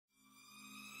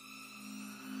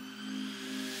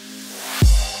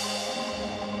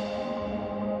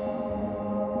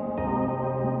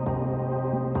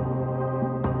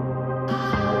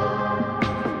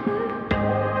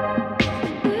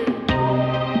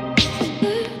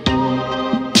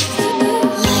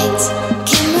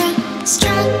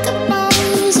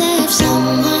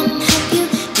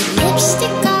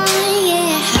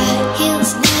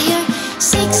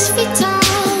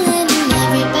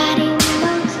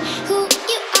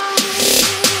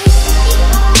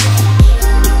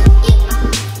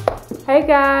Hey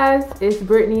guys, it's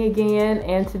Brittany again,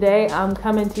 and today I'm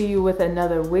coming to you with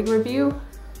another wig review.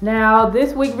 Now,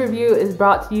 this wig review is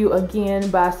brought to you again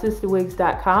by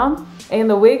sisterwigs.com, and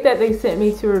the wig that they sent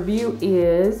me to review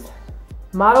is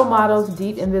Model Model's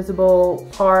Deep Invisible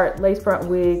Part Lace Front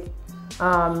Wig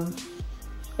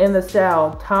in the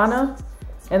style Tana,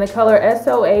 and the color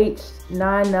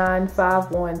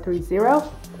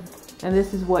SOH995130. And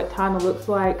this is what Tana looks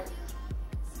like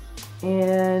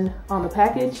and on the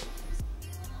package.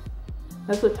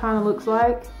 That's what Tana looks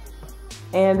like.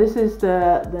 And this is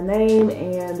the name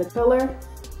and the color.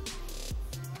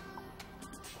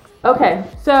 Okay,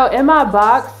 so in my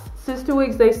box, Sister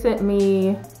Wigs, they sent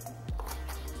me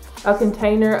a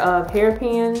container of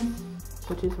hairpins,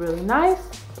 which is really nice.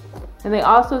 And they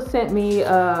also sent me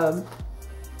a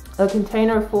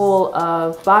container full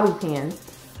of bobby pins,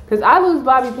 because I lose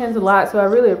bobby pins a lot, so I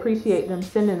really appreciate them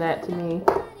sending that to me.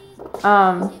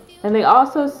 And they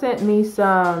also sent me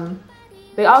some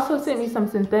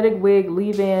synthetic wig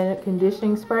leave-in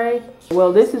conditioning spray.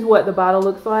 Well, this is what the bottle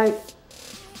looks like.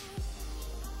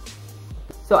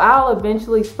 So I'll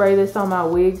eventually spray this on my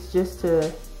wigs just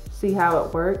to see how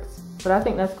it works. But I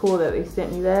think that's cool that they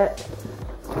sent me that.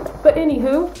 But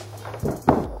anywho,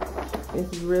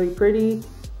 this is really pretty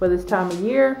for this time of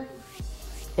year.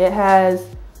 It has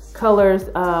colors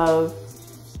of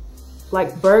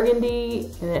like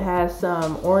burgundy, and it has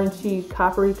some orangey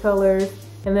coppery colors,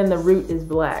 and then the root is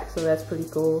black, so that's pretty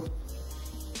cool.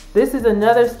 This is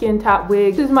another skin top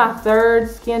wig. This is my third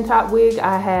skin top wig.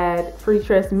 I had Free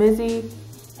Tress Mizzy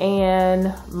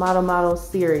and Model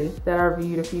Siri that I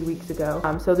reviewed a few weeks ago.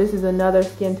 So this is another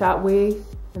skin top wig,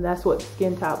 and that's what the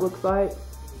skin top looks like.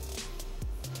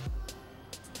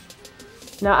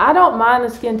 Now, I don't mind the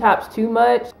skin tops too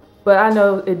much, but I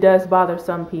know it does bother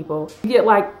some people. You get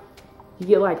like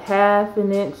half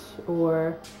an inch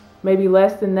or maybe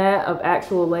less than that of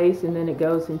actual lace, and then it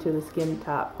goes into the skin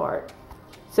top part.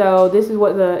 So this is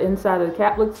what the inside of the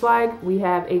cap looks like. We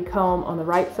have a comb on the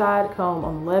right side, a comb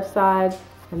on the left side,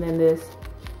 and then this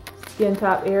skin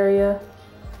top area,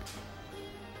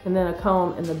 and then a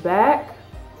comb in the back,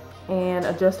 and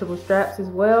adjustable straps as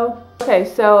well. Okay,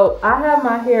 so I have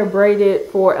my hair braided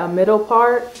for a middle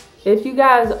part. If you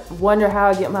guys wonder how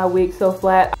I get my wig so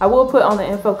flat, I will put on the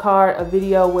info card a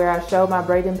video where I show my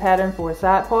braiding pattern for a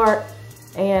side part,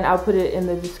 and I'll put it in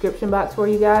the description box for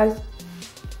you guys.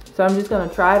 So I'm just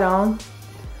gonna try it on.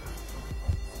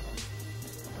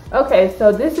 Okay,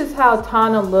 so this is how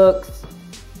Tana looks,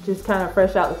 just kind of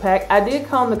fresh out the pack. I did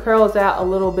comb the curls out a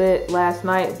little bit last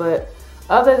night, but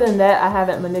other than that, I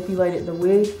haven't manipulated the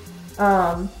wig.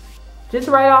 Just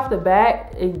right off the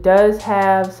bat, it does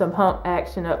have some hump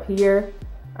action up here,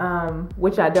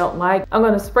 which I don't like. I'm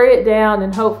gonna spray it down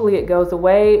and hopefully it goes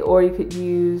away, or you could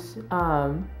use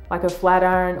like a flat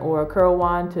iron or a curl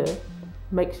wand to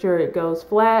make sure it goes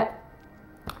flat.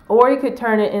 Or you could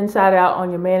turn it inside out on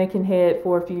your mannequin head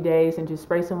for a few days and just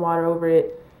spray some water over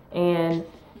it, and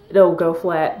it'll go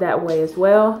flat that way as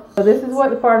well. So this is what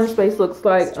the parting space looks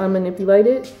like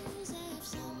unmanipulated.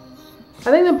 I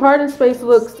think the parting space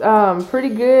looks pretty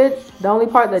good. The only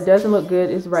part that doesn't look good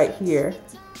is right here.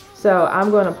 So I'm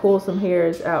going to pull some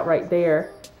hairs out right there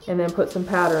and then put some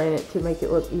powder in it to make it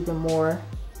look even more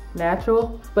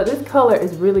natural. But this color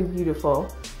is really beautiful.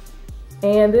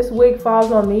 And this wig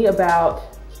falls on me about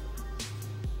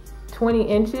 20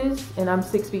 inches, and I'm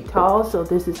 6 feet tall, so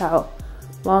this is how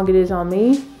long it is on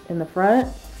me in the front.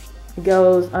 It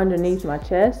goes underneath my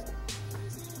chest.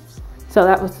 So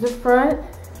that was the front.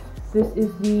 This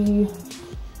is the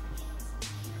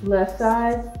left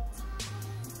side.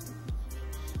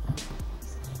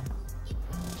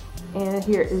 And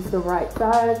here is the right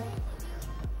side.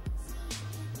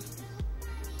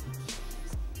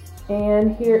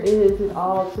 And here is it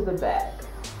all to the back.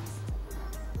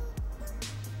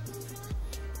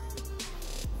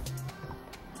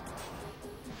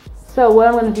 So what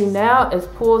I'm going to do now is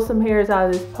pull some hairs out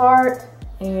of this part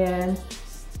and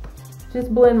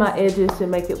just blend my edges to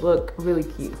make it look really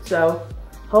cute. So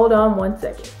hold on 1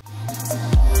 second.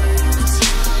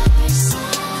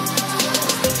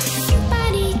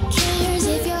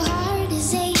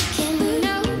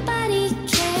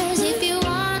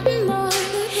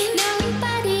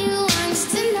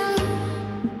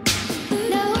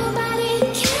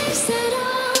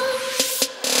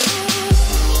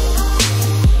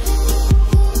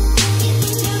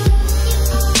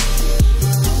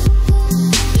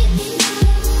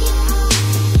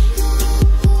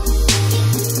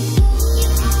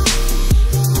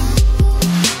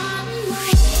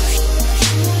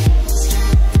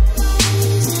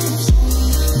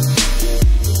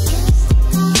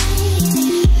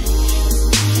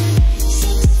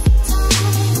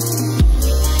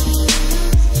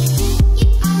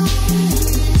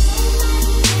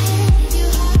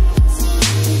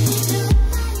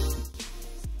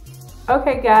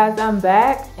 Okay guys, I'm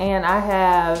back and I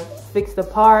have fixed the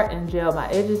part and gelled my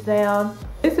edges down.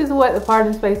 This is what the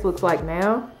parting space looks like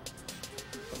now.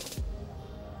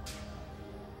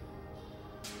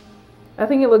 I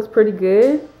think it looks pretty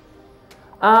good.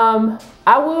 I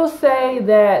will say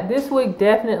that this wig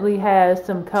definitely has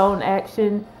some cone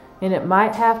action, and it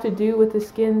might have to do with the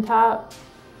skin top.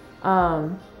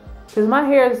 Because my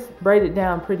hair is braided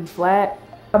down pretty flat.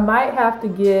 I might have to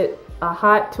get a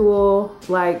hot tool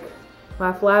like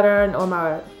my flat iron or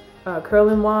my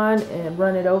curling wand and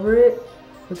run it over it,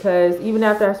 because even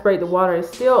after I sprayed the water,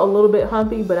 it's still a little bit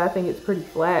humpy, but I think it's pretty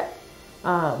flat.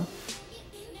 But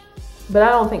I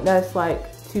don't think that's like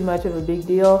too much of a big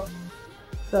deal.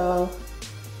 So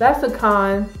that's a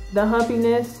con, the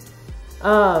humpiness.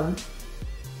 But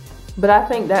I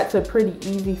think that's a pretty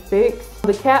easy fix.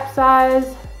 The cap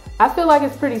size, I feel like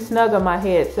it's pretty snug on my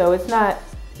head, so it's not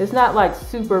like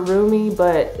super roomy,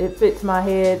 but it fits my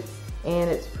head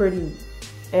and it's pretty,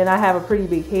 and I have a pretty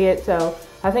big head, so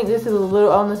I think this is a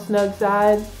little on the snug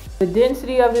side. The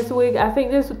density of this wig, I think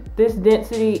this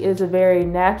density is a very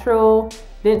natural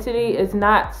density. It's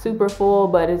not super full,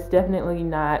 but it's definitely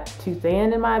not too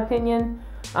thin in my opinion.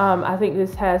 I think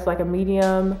this has like a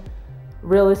medium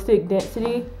realistic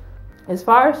density. As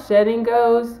far as shedding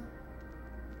goes,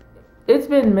 it's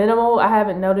been minimal. I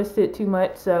haven't noticed it too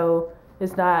much, so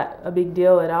it's not a big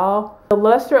deal at all. The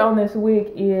luster on this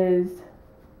wig is,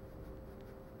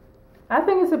 I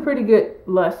think it's a pretty good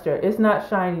luster. It's not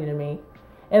shiny to me.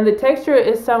 And the texture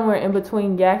is somewhere in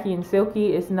between yucky and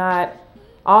silky. It's not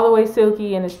all the way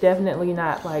silky, and it's definitely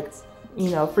not like, you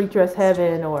know, Free Trust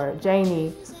Heaven or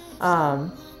Janie.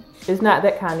 It's not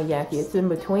that kind of yucky. It's in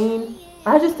between.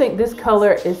 I just think this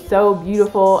color is so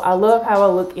beautiful. I love how I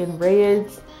look in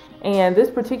reds, and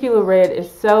this particular red is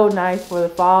so nice for the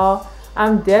fall.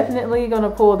 I'm definitely gonna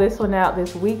pull this one out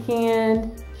this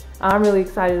weekend. I'm really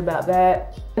excited about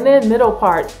that. And then middle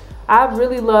parts. I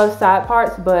really love side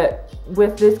parts, but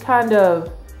with this kind of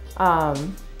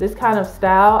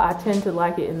style, I tend to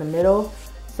like it in the middle.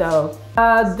 So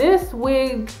this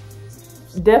wig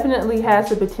definitely has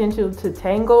the potential to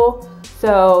tangle.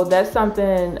 So that's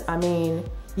something, I mean,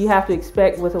 you have to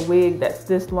expect with a wig that's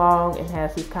this long and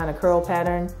has this kind of curl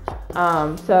pattern.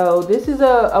 So this is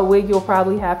a wig you'll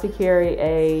probably have to carry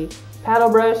a paddle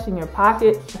brush in your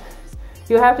pocket.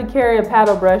 You'll have to carry a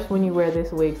paddle brush when you wear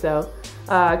this wig, so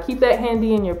keep that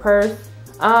handy in your purse.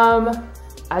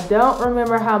 I don't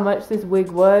remember how much this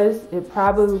wig was. It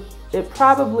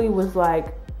probably was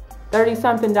like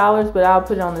 $30-something, but I'll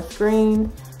put it on the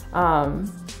screen.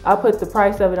 I'll put the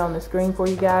price of it on the screen for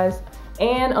you guys,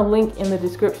 and a link in the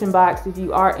description box if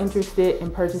you are interested in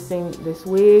purchasing this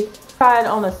wig. Try it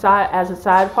on the side as a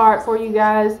side part for you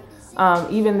guys,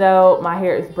 even though my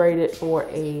hair is braided for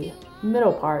a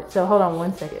middle part. So hold on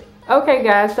one second. Okay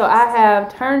guys, so I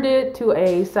have turned it to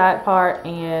a side part,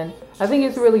 and I think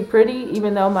it's really pretty,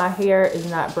 even though my hair is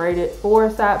not braided for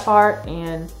a side part,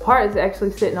 and part is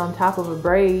actually sitting on top of a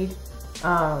braid.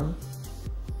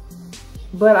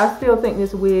 But I still think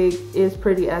this wig is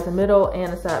pretty as a middle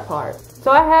and a side part. So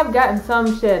I have gotten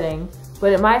some shedding,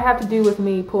 but it might have to do with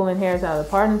me pulling hairs out of the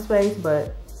parting space,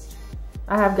 but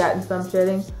I have gotten some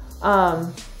shedding.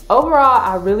 Overall,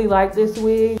 I really like this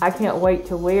wig. I can't wait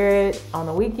to wear it on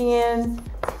the weekends.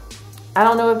 I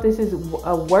don't know if this is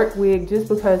a work wig just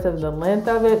because of the length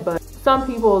of it, but some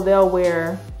people, they'll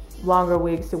wear longer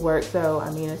wigs to work, so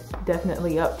I mean, it's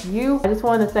definitely up to you. I just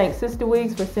want to thank Sister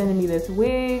Wigs for sending me this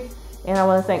wig, and I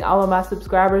want to thank all of my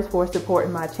subscribers for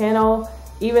supporting my channel.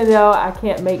 Even though I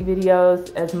can't make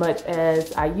videos as much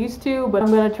as I used to, but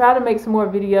I'm going to try to make some more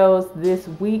videos this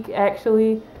week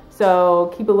actually.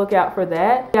 So keep a lookout for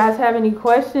that. If you guys have any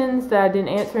questions that I didn't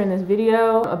answer in this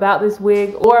video about this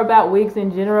wig or about wigs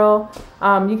in general,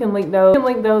 you can link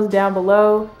those down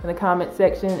below in the comment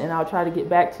section, and I'll try to get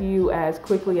back to you as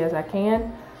quickly as I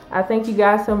can. I thank you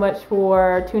guys so much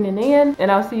for tuning in,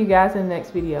 and I'll see you guys in the next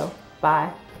video.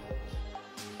 Bye.